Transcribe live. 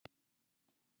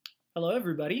Hello,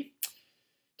 everybody.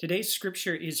 Today's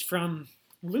scripture is from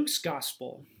Luke's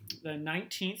Gospel, the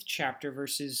 19th chapter,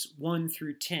 verses 1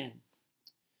 through 10.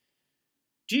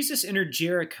 Jesus entered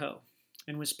Jericho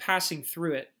and was passing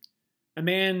through it. A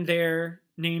man there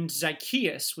named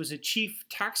Zacchaeus was a chief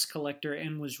tax collector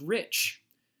and was rich.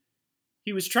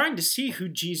 He was trying to see who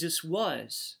Jesus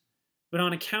was, but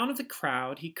on account of the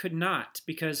crowd, he could not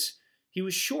because he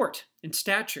was short in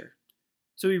stature.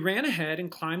 So he ran ahead and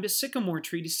climbed a sycamore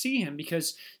tree to see him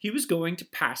because he was going to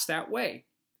pass that way.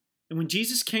 And when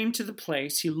Jesus came to the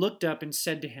place, he looked up and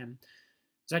said to him,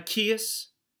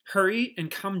 "Zacchaeus, hurry and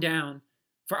come down,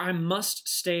 for I must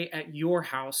stay at your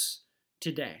house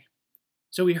today."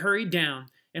 So he hurried down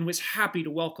and was happy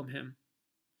to welcome him.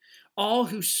 All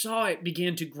who saw it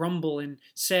began to grumble and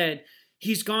said,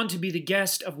 "He's gone to be the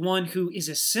guest of one who is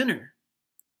a sinner."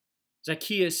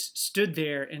 Zacchaeus stood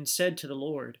there and said to the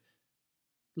Lord,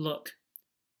 "Look,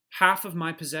 half of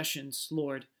my possessions,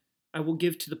 Lord, I will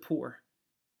give to the poor.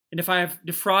 And if I have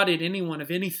defrauded anyone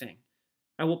of anything,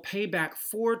 I will pay back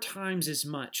 4 times as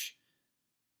much."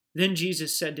 Then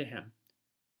Jesus said to him,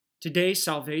 "Today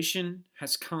salvation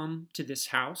has come to this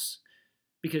house,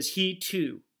 because he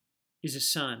too is a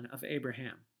son of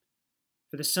Abraham.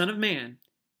 For the Son of Man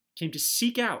came to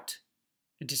seek out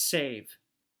and to save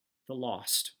the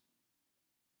lost."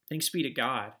 Thanks be to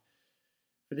God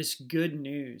for this good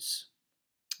news.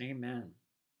 Amen.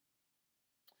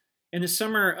 In the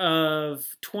summer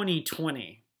of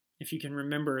 2020, if you can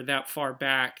remember that far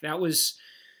back, that was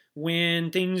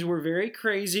when things were very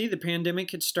crazy. The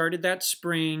pandemic had started that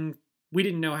spring. We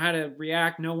didn't know how to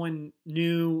react. No one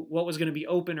knew what was going to be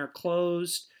open or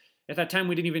closed. At that time,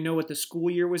 we didn't even know what the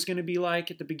school year was going to be like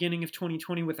at the beginning of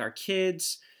 2020 with our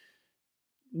kids.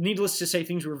 Needless to say,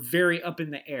 things were very up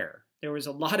in the air. There was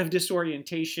a lot of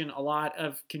disorientation, a lot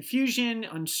of confusion,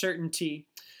 uncertainty.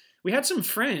 We had some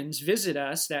friends visit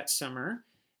us that summer,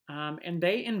 and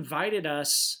they invited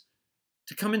us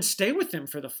to come and stay with them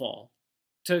for the fall,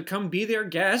 to come be their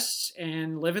guests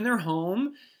and live in their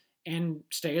home and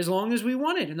stay as long as we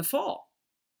wanted in the fall.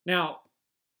 Now,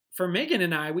 for Megan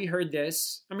and I, we heard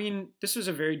this. This was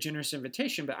a very generous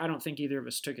invitation, but I don't think either of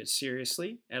us took it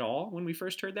seriously at all when we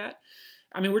first heard that.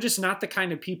 We're just not the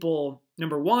kind of people,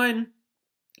 number one,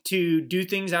 to do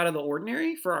things out of the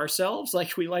ordinary for ourselves.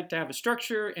 Like, we like to have a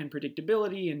structure and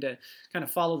predictability and to kind of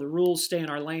follow the rules, stay in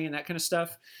our lane, that kind of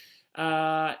stuff.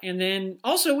 And then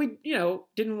also we,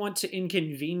 didn't want to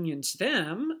inconvenience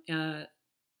them.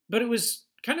 But it was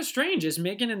kind of strange as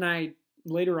Megan and I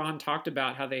later on talked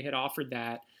about how they had offered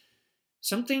that.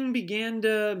 Something began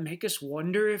to make us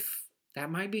wonder if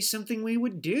that might be something we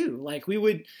would do. Like, we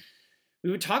would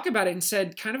talk about it and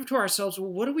said kind of to ourselves,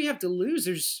 well, what do we have to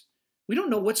lose? We don't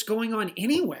know what's going on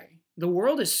anyway. The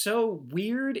world is so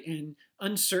weird and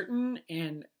uncertain.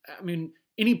 And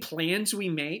any plans we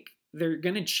make, they're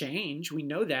going to change. We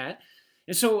know that.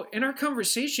 And so in our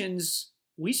conversations,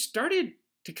 we started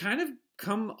to kind of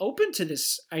come open to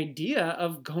this idea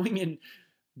of going and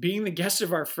being the guests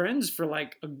of our friends for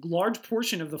like a large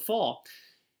portion of the fall.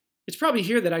 It's probably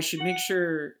here that I should make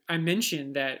sure I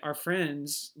mention that our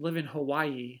friends live in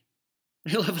Hawaii.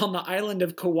 They live on the island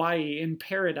of Kauai in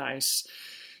paradise,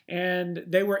 and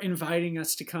they were inviting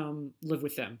us to come live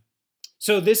with them.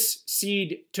 So this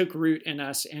seed took root in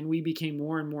us, and we became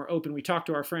more and more open. We talked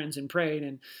to our friends and prayed,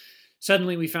 and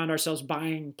suddenly we found ourselves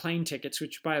buying plane tickets,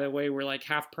 which, by the way, were like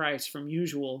half price from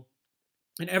usual.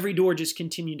 And every door just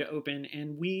continued to open,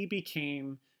 and we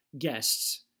became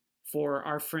guests for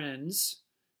our friends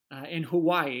in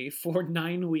Hawaii for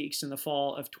 9 weeks in the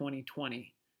fall of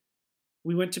 2020.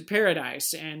 We went to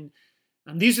paradise, and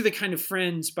these are the kind of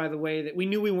friends, by the way, that we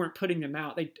knew we weren't putting them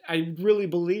out. I really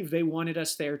believe they wanted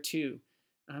us there too.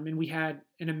 And we had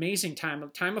an amazing time, a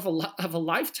time of a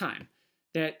lifetime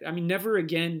that, never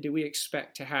again do we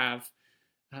expect to have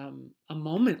a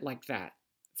moment like that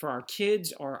for our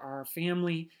kids or our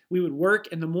family. We would work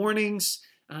in the mornings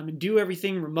and do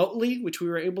everything remotely, which we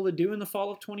were able to do in the fall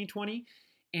of 2020.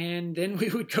 And then we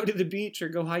would go to the beach or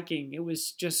go hiking. It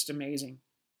was just amazing.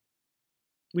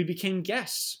 We became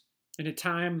guests in a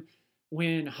time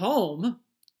when home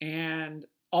and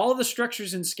all the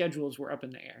structures and schedules were up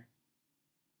in the air.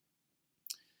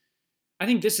 I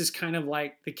think this is kind of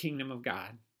like the kingdom of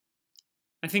God.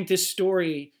 I think this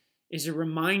story is a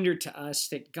reminder to us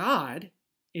that God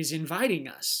is inviting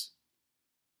us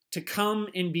to come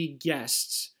and be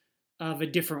guests of a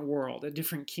different world, a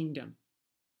different kingdom.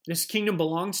 This kingdom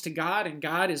belongs to God, and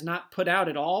God is not put out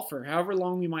at all for however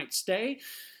long we might stay.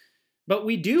 But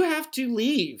we do have to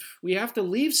leave. We have to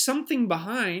leave something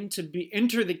behind to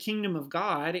enter the kingdom of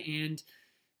God. And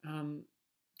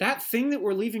that thing that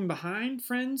we're leaving behind,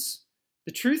 friends,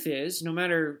 the truth is, no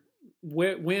matter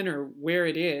when or where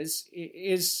it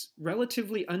is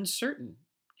relatively uncertain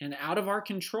and out of our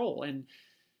control. And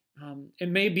it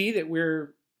may be that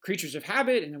we're creatures of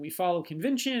habit and that we follow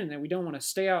convention and that we don't want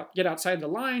to get outside the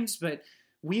lines, but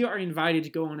we are invited to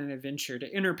go on an adventure,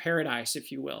 to enter paradise,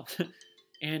 if you will,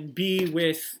 and be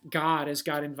with God as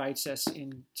God invites us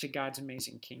into God's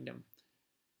amazing kingdom.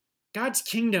 God's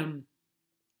kingdom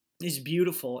is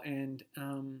beautiful, and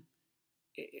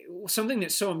something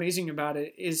that's so amazing about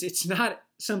it is it's not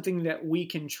something that we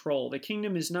control. The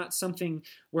kingdom is not something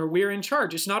where we're in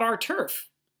charge. It's not our turf.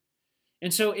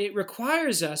 And so it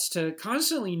requires us to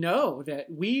constantly know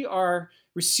that we are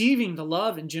receiving the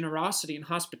love and generosity and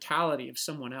hospitality of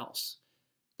someone else.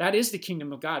 That is the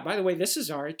kingdom of God. By the way, this is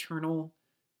our eternal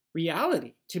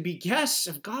reality, to be guests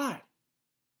of God.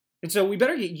 And so we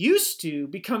better get used to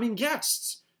becoming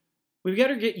guests. We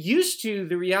better get used to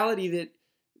the reality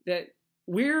that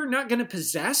we're not going to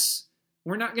possess,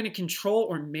 we're not going to control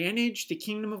or manage the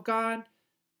kingdom of God.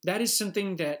 That is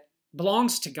something that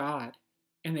belongs to God,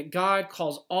 and that God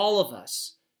calls all of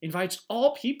us, invites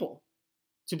all people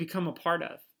to become a part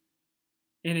of.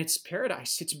 And it's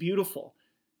paradise. It's beautiful.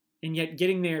 And yet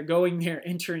getting there, going there,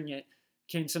 entering it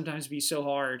can sometimes be so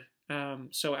hard,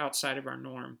 so outside of our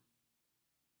norm.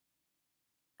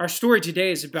 Our story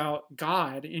today is about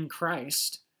God in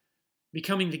Christ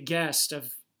becoming the guest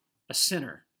of a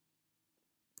sinner.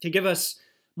 To give us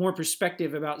more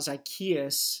perspective about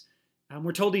Zacchaeus,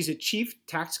 we're told he's a chief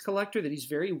tax collector, that he's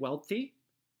very wealthy.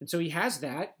 And so he has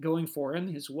that going for him,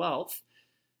 his wealth.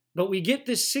 But we get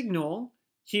this signal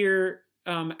here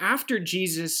after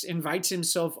Jesus invites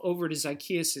himself over to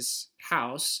Zacchaeus'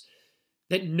 house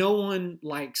that no one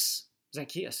likes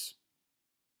Zacchaeus.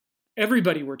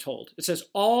 Everybody, we're told. It says,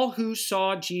 all who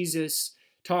saw Jesus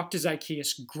talk to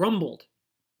Zacchaeus grumbled,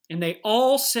 and they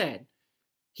all said,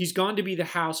 he's gone to be the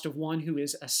house of one who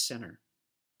is a sinner.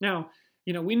 Now,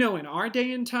 we know in our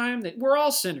day and time that we're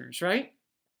all sinners, right?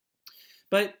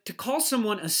 But to call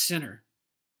someone a sinner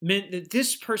meant that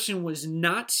this person was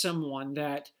not someone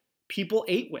that people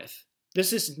ate with.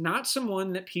 This is not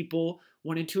someone that people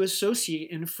wanted to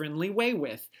associate in a friendly way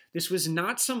with. This was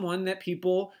not someone that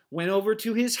people went over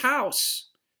to his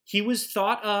house. He was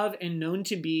thought of and known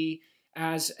to be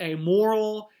as a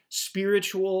moral,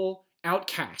 spiritual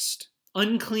outcast,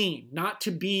 unclean, not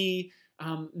to be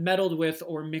meddled with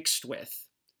or mixed with.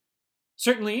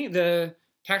 Certainly, the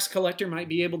tax collector might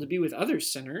be able to be with other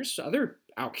sinners, other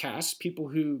outcasts, people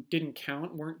who didn't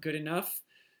count, weren't good enough.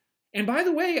 And by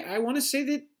the way, I want to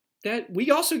say that we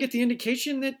also get the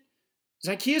indication that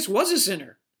Zacchaeus was a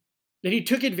sinner, that he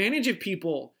took advantage of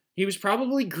people. He was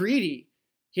probably greedy.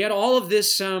 He had all of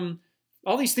this,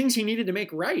 all these things he needed to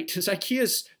make right.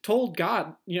 Zacchaeus told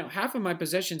God, half of my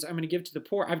possessions I'm going to give to the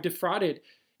poor. I've defrauded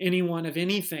anyone of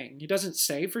anything. He doesn't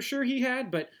say for sure he had,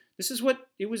 but this is what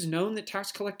it was known that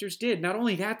tax collectors did. Not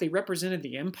only that, they represented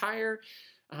the empire.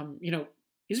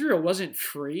 Israel wasn't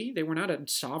free. They were not a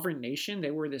sovereign nation.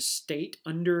 They were this state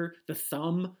under the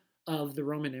thumb of the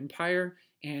Roman Empire.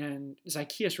 And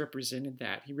Zacchaeus represented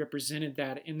that. He represented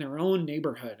that in their own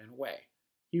neighborhood in a way.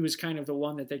 He was kind of the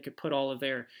one that they could put all of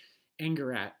their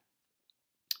anger at.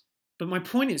 But my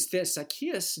point is this: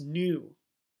 Zacchaeus knew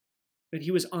that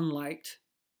he was unliked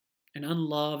and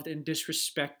unloved and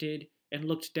disrespected and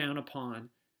looked down upon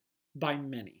by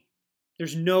many.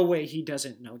 There's no way he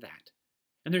doesn't know that.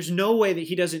 And there's no way that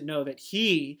he doesn't know that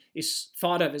he is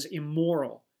thought of as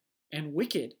immoral and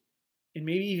wicked and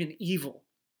maybe even evil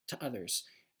to others.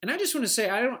 And I just want to say,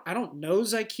 I don't know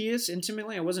Zacchaeus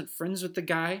intimately. I wasn't friends with the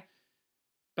guy.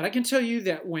 But I can tell you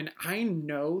that when I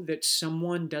know that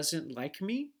someone doesn't like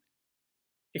me,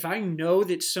 if I know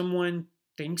that someone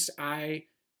thinks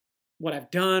what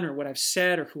I've done or what I've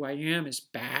said or who I am is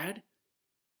bad,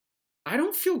 I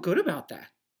don't feel good about that.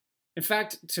 In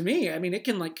fact, to me, it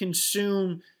can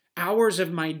consume hours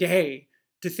of my day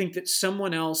to think that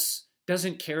someone else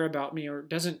doesn't care about me or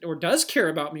does care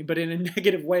about me, but in a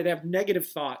negative way. They have negative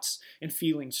thoughts and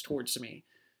feelings towards me.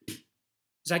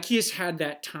 Zacchaeus had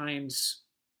that times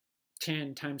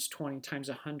 10, times 20, times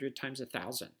 100, times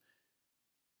 1,000.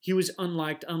 He was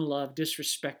unliked, unloved,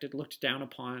 disrespected, looked down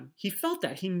upon. He felt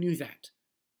that. He knew that.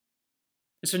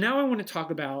 And so now I want to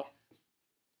talk about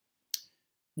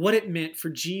what it meant for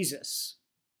Jesus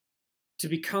to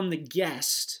become the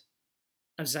guest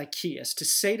of Zacchaeus, to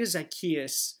say to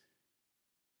Zacchaeus,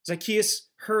 Zacchaeus,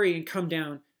 hurry and come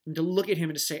down, and to look at him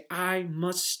and to say, I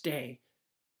must stay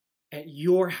at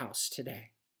your house today.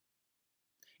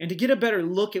 And to get a better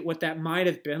look at what that might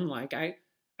have been like, I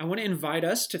want to invite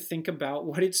us to think about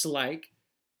what it's like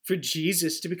for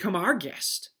Jesus to become our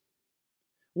guest?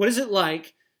 What is it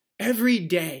like every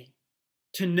day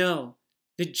to know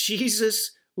that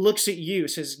Jesus looks at you,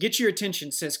 says, get your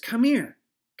attention, says, come here,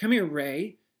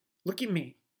 Ray, look at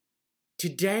me.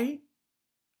 Today,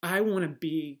 I want to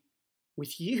be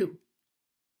with you.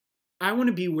 I want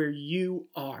to be where you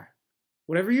are.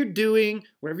 Whatever you're doing,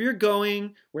 wherever you're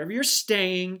going, wherever you're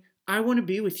staying, I want to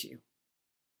be with you.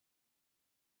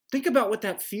 Think about what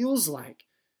that feels like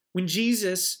when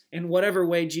Jesus, in whatever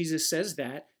way Jesus says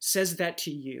that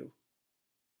to you.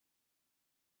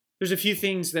 There's a few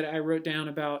things that I wrote down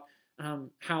about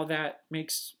how that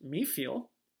makes me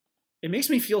feel. It makes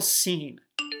me feel seen.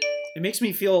 It makes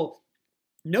me feel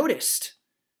noticed.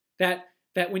 That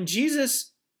when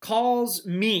Jesus calls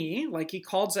me, like he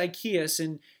called Zacchaeus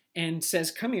and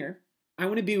says, come here, I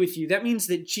want to be with you. That means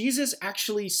that Jesus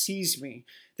actually sees me,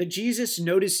 that Jesus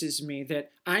notices me,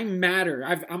 that I matter.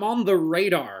 I'm on the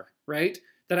radar, right?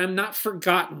 That I'm not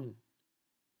forgotten.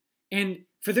 And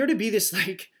for there to be this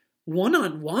like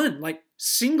one-on-one, like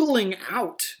singling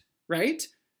out, right?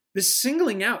 This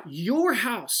singling out your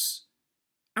house.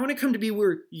 I want to come to be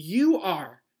where you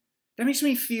are. That makes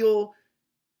me feel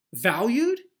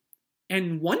valued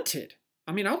and wanted.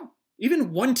 I mean, I'll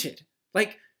even wanted.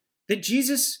 Like that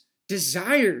Jesus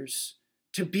desires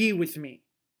to be with me.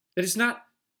 That it's not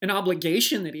an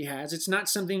obligation that he has. It's not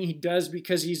something he does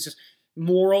because he's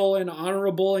moral and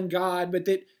honorable in God, but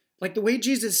that like the way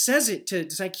Jesus says it to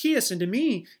Zacchaeus and to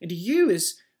me and to you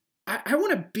is, I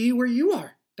want to be where you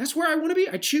are. That's where I want to be.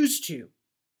 I choose to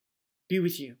be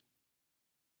with you.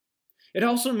 It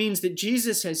also means that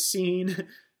Jesus has seen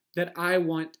that I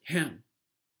want him.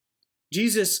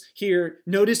 Jesus here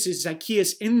notices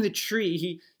Zacchaeus in the tree.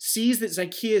 He sees that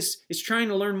Zacchaeus is trying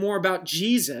to learn more about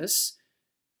Jesus.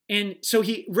 And so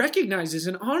he recognizes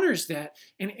and honors that.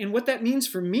 And what that means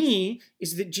for me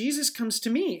is that Jesus comes to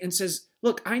me and says,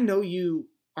 look, I know you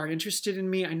are interested in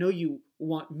me. I know you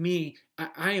want me.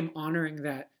 I am honoring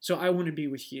that. So I want to be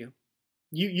with you.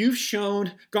 You've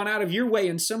gone out of your way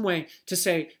in some way to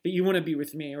say that you want to be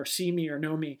with me or see me or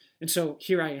know me. And so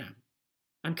here I am.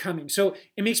 I'm coming. So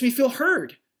it makes me feel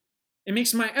heard. It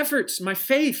makes my efforts, my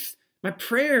faith, my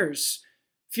prayers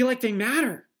feel like they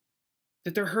matter,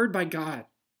 that they're heard by God.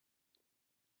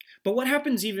 But what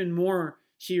happens even more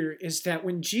here is that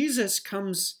when Jesus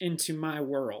comes into my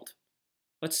world,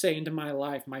 let's say into my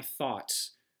life, my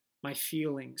thoughts, my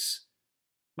feelings,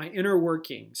 my inner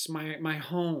workings, my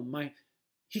home,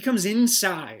 he comes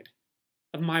inside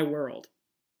of my world,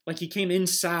 like he came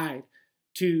inside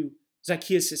to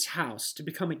Zacchaeus' house to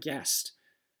become a guest.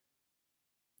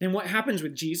 Then what happens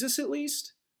with Jesus, at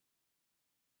least,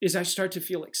 is I start to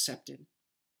feel accepted.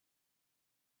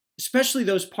 Especially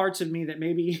those parts of me that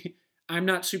maybe I'm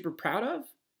not super proud of,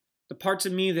 the parts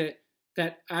of me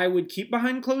that I would keep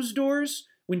behind closed doors.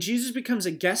 When Jesus becomes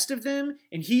a guest of them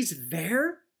and he's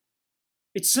there,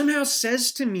 it somehow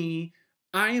says to me,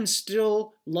 I am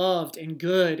still loved and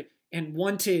good and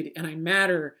wanted and I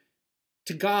matter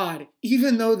to God,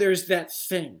 even though there's that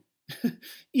thing,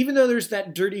 even though there's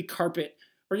that dirty carpet,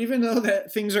 or even though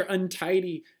that things are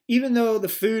untidy, even though the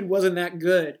food wasn't that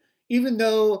good, even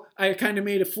though I kind of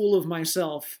made a fool of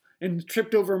myself and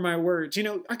tripped over my words. You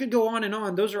know, I could go on and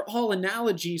on. Those are all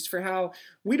analogies for how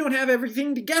we don't have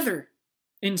everything together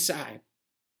inside.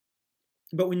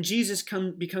 But when Jesus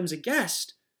becomes a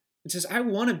guest and says, I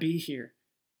want to be here.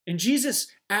 And Jesus,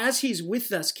 as he's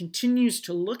with us, continues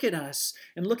to look at us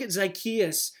and look at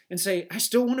Zacchaeus and say, I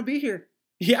still want to be here.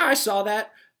 Yeah, I saw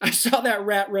that. I saw that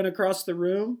rat run across the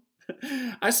room.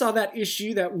 I saw that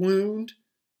issue, that wound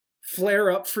flare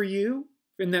up for you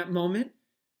in that moment.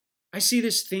 I see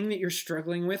this thing that you're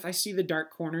struggling with. I see the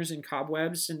dark corners and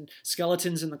cobwebs and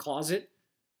skeletons in the closet.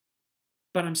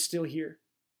 But I'm still here.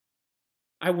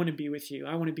 I want to be with you.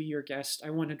 I want to be your guest.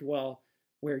 I want to dwell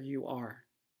where you are.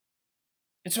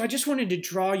 And so I just wanted to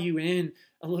draw you in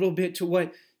a little bit to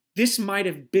what this might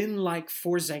have been like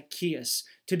for Zacchaeus,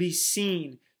 to be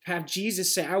seen, to have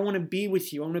Jesus say, I want to be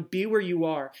with you. I want to be where you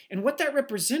are. And what that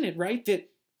represented, right? That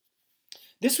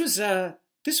this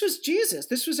was Jesus.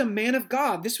 This was a man of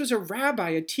God. This was a rabbi,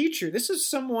 a teacher. This is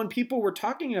someone people were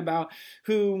talking about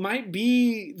who might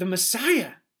be the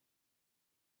Messiah.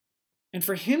 And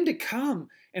for him to come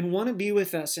and want to be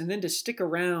with us and then to stick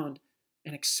around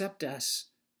and accept us,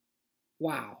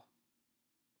 wow.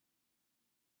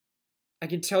 I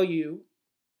can tell you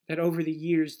that over the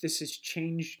years, this has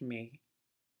changed me,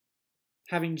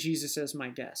 having Jesus as my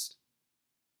guest.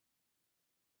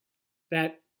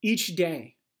 That each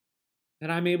day that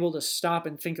I'm able to stop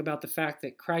and think about the fact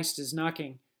that Christ is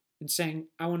knocking and saying,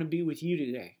 I want to be with you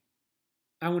today.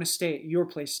 I want to stay at your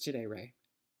place today, Ray.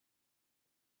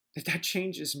 that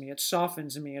changes me. It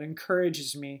softens me. It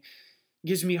encourages me. It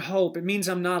gives me hope. It means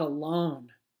I'm not alone.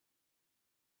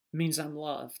 It means I'm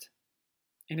loved.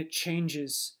 And it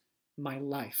changes my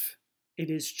life. It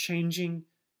is changing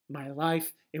my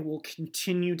life. It will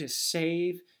continue to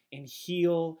save and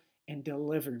heal and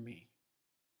deliver me.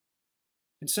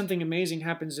 And something amazing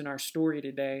happens in our story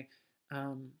today.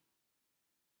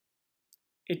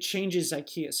 It changes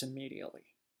Zacchaeus immediately.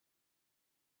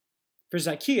 For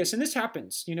Zacchaeus, and this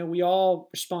happens, we all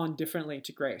respond differently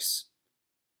to grace.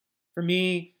 For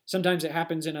me, sometimes it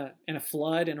happens in a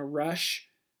flood, in a rush,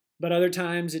 but other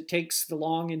times it takes the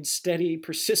long and steady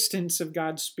persistence of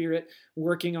God's Spirit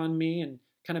working on me and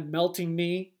kind of melting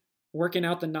me, working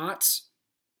out the knots.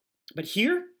 But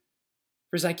here,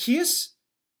 for Zacchaeus,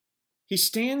 he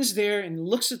stands there and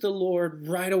looks at the Lord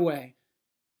right away,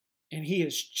 and he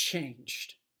is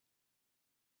changed.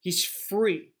 He's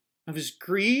free of his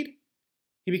greed.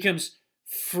 He becomes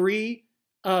free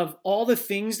of all the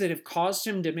things that have caused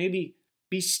him to maybe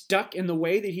be stuck in the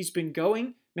way that he's been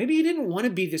going. Maybe he didn't want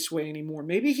to be this way anymore.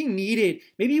 Maybe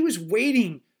he was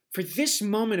waiting for this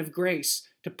moment of grace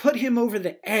to put him over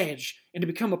the edge and to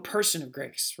become a person of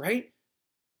grace, right?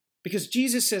 Because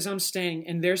Jesus says, I'm staying,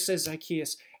 and there says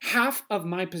Zacchaeus, half of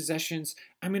my possessions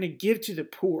I'm going to give to the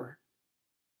poor.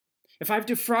 If I've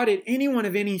defrauded anyone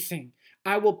of anything,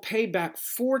 I will pay back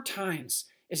 4 times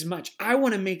as much. I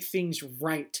want to make things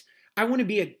right. I want to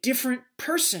be a different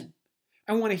person.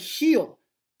 I want to heal.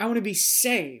 I want to be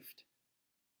saved.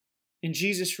 And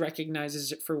Jesus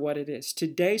recognizes it for what it is.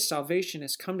 Today, salvation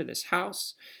has come to this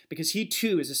house because he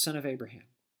too is a son of Abraham.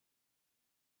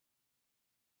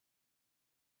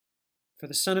 For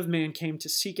the Son of Man came to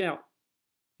seek out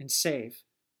and save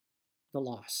the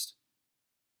lost.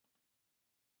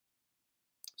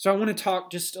 So I want to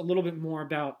talk just a little bit more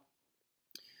about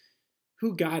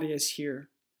who God is here.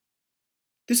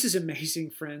 This is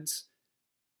amazing, friends.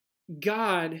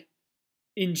 God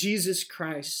in Jesus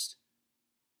Christ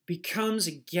becomes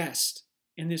a guest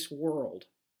in this world,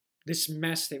 this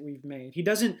mess that we've made. He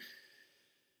doesn't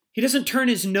turn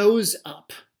his nose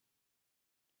up.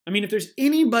 I mean, if there's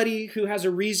anybody who has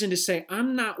a reason to say,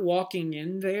 I'm not walking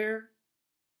in there,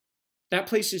 that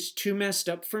place is too messed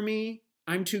up for me,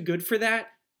 I'm too good for that,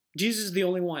 Jesus is the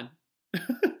only one.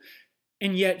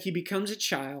 And yet he becomes a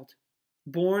child,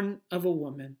 born of a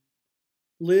woman,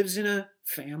 lives in a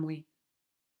family,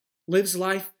 lives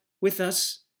life with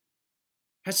us,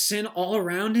 has sin all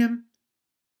around him,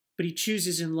 but he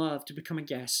chooses in love to become a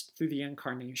guest through the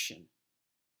incarnation.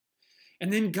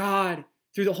 And then God,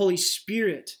 through the Holy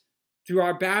Spirit, through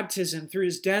our baptism, through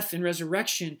his death and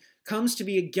resurrection, comes to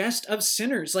be a guest of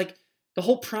sinners. Like the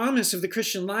whole promise of the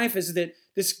Christian life is that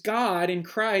this God in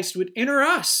Christ would enter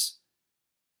us,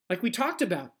 like we talked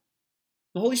about.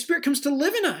 The Holy Spirit comes to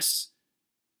live in us.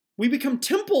 We become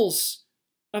temples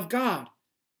of God.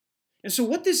 And so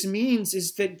what this means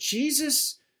is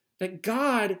that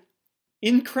God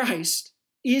in Christ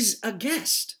is a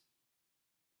guest.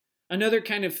 Another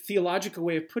kind of theological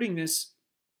way of putting this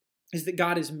is that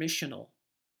God is missional.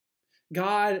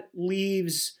 God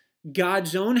leaves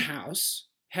God's own house,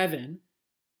 heaven,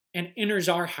 and enters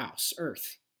our house,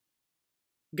 earth.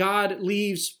 God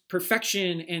leaves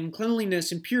perfection and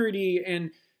cleanliness and purity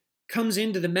and comes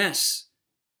into the mess,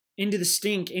 into the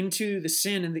stink, into the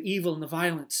sin and the evil and the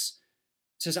violence.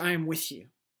 It says, I am with you.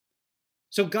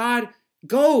 So God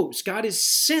goes. God is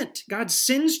sent. God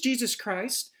sends Jesus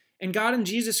Christ, and God and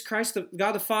Jesus Christ,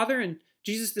 God the Father and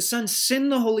Jesus the Son,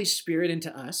 send the Holy Spirit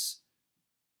into us.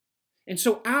 And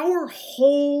so our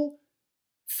whole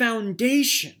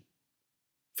foundation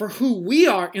for who we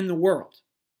are in the world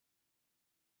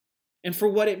and for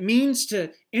what it means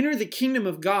to enter the kingdom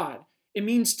of God, it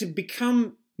means to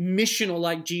become missional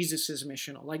like Jesus is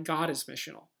missional, like God is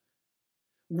missional.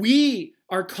 We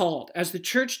are called as the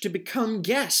church to become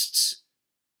guests,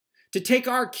 to take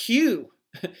our cue,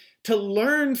 to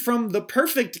learn from the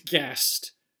perfect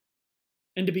guest,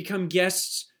 and to become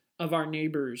guests of our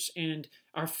neighbors and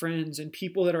our friends and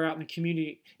people that are out in the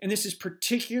community. And this is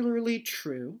particularly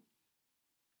true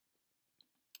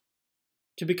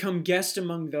to become guests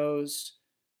among those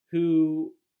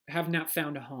who have not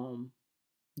found a home,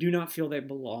 do not feel they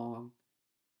belong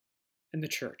in the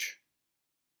church.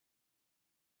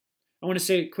 I want to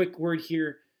say a quick word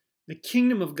here. The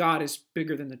kingdom of God is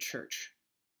bigger than the church.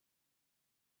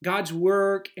 God's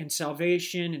work and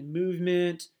salvation and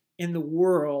movement in the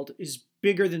world is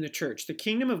bigger than the church. The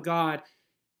kingdom of God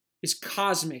is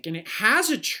cosmic, and it has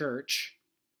a church,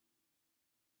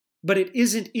 but it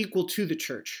isn't equal to the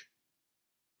church.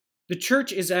 The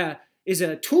church is a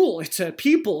tool, it's a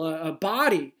people, a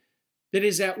body that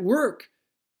is at work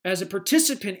as a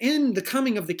participant in the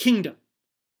coming of the kingdom.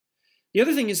 The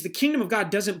other thing is the kingdom of God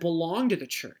doesn't belong to the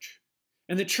church.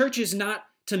 And the church is not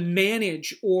to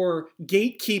manage or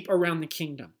gatekeep around the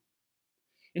kingdom.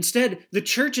 Instead, the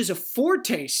church is a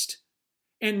foretaste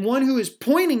and one who is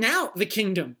pointing out the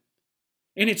kingdom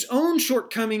in its own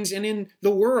shortcomings and in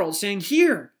the world, saying,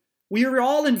 here, we are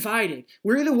all invited.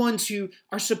 We're the ones who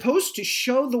are supposed to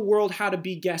show the world how to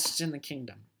be guests in the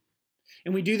kingdom.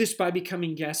 And we do this by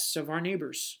becoming guests of our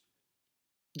neighbors,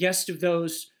 guests of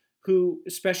those who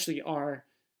especially are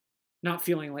not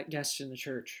feeling like guests in the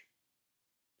church.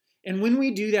 And when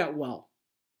we do that well,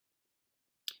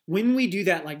 when we do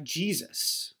that like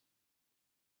Jesus,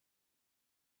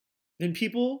 then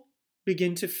people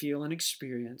begin to feel and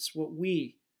experience what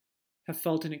we have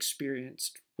felt and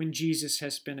experienced when Jesus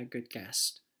has been a good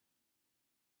guest.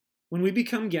 When we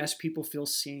become guests, people feel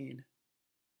seen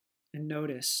and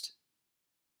noticed.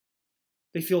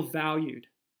 They feel valued,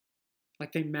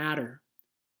 like they matter.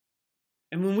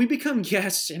 And when we become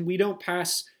guests and we don't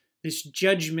pass this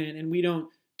judgment and we don't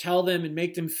tell them and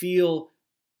make them feel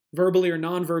verbally or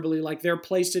non-verbally like their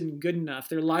place isn't good enough,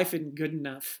 their life isn't good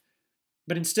enough,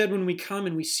 but instead when we come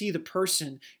and we see the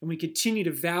person and we continue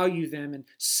to value them and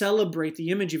celebrate the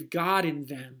image of God in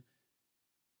them,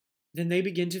 then they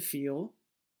begin to feel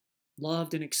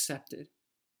loved and accepted.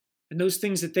 And those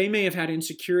things that they may have had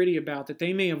insecurity about, that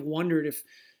they may have wondered if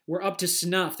we're up to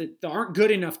snuff, that aren't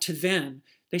good enough to them,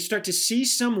 they start to see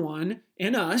someone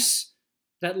in us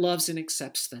that loves and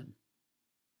accepts them.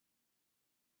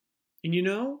 And you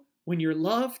know, when you're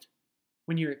loved,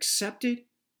 when you're accepted,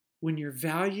 when you're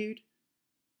valued,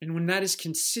 and when that is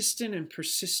consistent and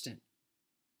persistent,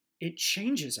 it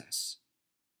changes us.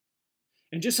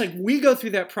 And just like we go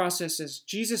through that process as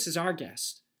Jesus is our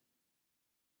guest,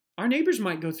 our neighbors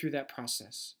might go through that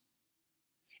process.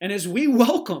 And as we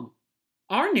welcome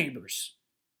our neighbors,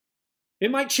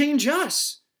 it might change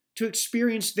us to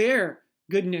experience their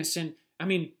goodness. And I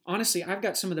mean, honestly, I've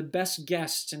got some of the best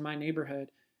guests in my neighborhood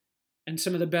and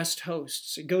some of the best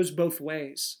hosts. It goes both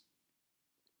ways.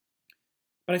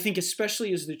 But I think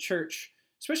especially as the church,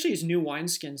 especially as New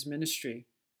Wineskins ministry,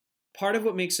 part of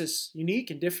what makes us unique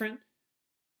and different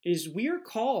is we are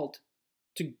called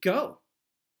to go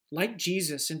like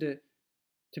Jesus and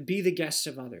to be the guests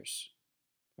of others,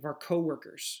 of our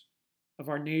coworkers, of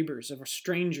our neighbors, of our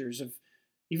strangers, of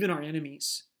even our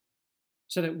enemies,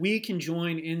 so that we can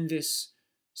join in this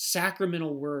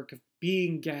sacramental work of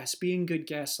being guests, being good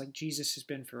guests like Jesus has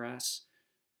been for us.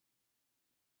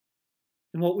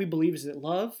 And what we believe is that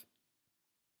love,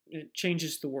 it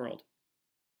changes the world.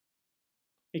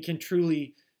 It can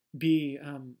truly be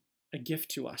a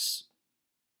gift to us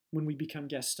when we become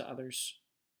guests to others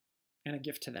and a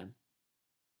gift to them.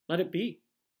 Let it be.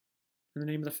 In the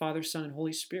name of the Father, Son, and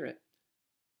Holy Spirit.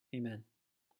 Amen.